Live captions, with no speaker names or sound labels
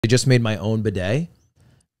I just made my own bidet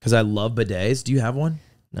because I love bidets. Do you have one?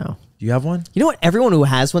 No. Do you have one? You know what? Everyone who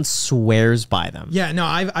has one swears by them. Yeah, no,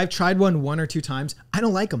 I've tried one or two times. I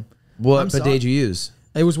don't like them. What bidet did you use?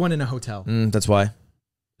 It was one in a hotel. That's why.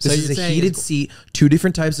 This is a you're heated seat, 2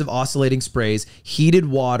 different types of oscillating sprays, heated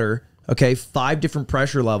water, okay, 5 different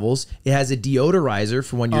pressure levels. It has a deodorizer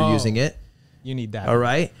for when you're using it. You need that. All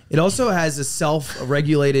right. It also has a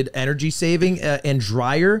self-regulated energy saving and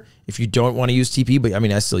dryer if you don't want to use TP, but I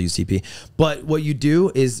mean, I still use TP. But what you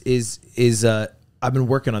do is I've been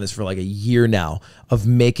working on this for like a year now of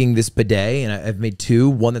making this bidet, and I've made 2.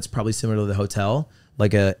 One that's probably similar to the hotel,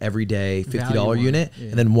 like a everyday $50 unit,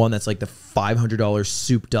 and then one that's like the $500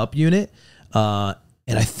 souped up unit. And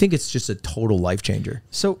I think it's just a total life changer.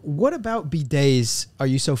 So what about bidets are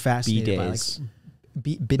you so fascinated by? Like,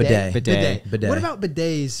 bidet. What about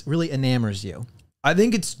bidets really enamors you? I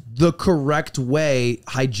think it's the correct way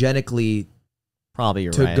hygienically Probably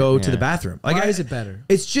you're to right. go to the bathroom. Like, Why is it better?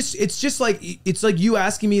 It's just like you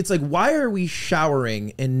asking me. It's like, why are we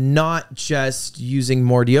showering and not just using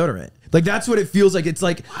more deodorant? Like, that's what it feels like. It's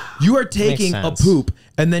like you are taking a poop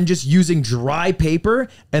and then just using dry paper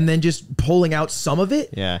and then just pulling out some of it.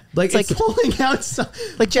 Yeah, like it's pulling out some.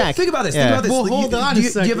 Like Jack. Think about this. Think about this. Well, hold on a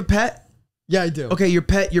second. Do you have a pet? Yeah, I do. Okay, your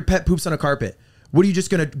pet poops on a carpet. What are you just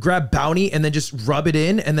gonna grab Bounty and then just rub it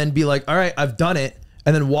in and then be like, all right, I've done it,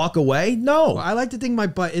 and then walk away? No. Well, I like to think my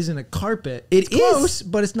butt isn't a carpet. It's close,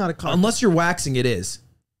 but it's not a carpet. Unless you're waxing, it is.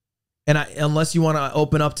 And unless you want to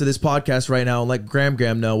open up to this podcast right now and let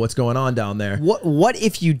Graham know what's going on down there. What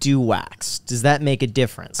if you do wax? Does that make a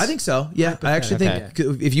difference? I think so. Yeah, I actually think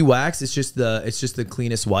if you wax, it's just the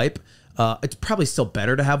cleanest wipe. It's probably still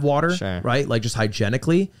better to have water, right? Like just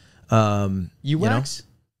hygienically. You wax?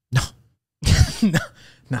 No.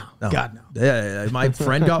 No. God, no. Yeah, my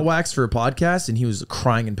friend got waxed for a podcast and he was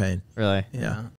crying in pain. Really? Yeah.